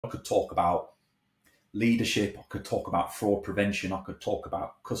I could talk about leadership, I could talk about fraud prevention, I could talk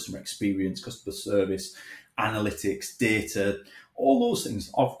about customer experience, customer service, analytics, data, all those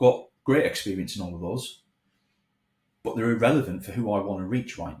things. I've got great experience in all of those, but they're irrelevant for who I want to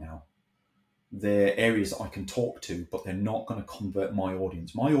reach right now. They're areas that I can talk to, but they're not going to convert my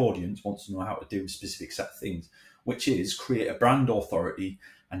audience. My audience wants to know how to do a specific set of things, which is create a brand authority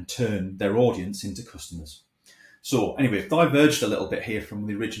and turn their audience into customers. So anyway, I've diverged a little bit here from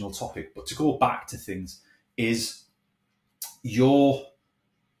the original topic, but to go back to things is your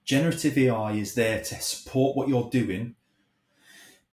generative AI is there to support what you're doing,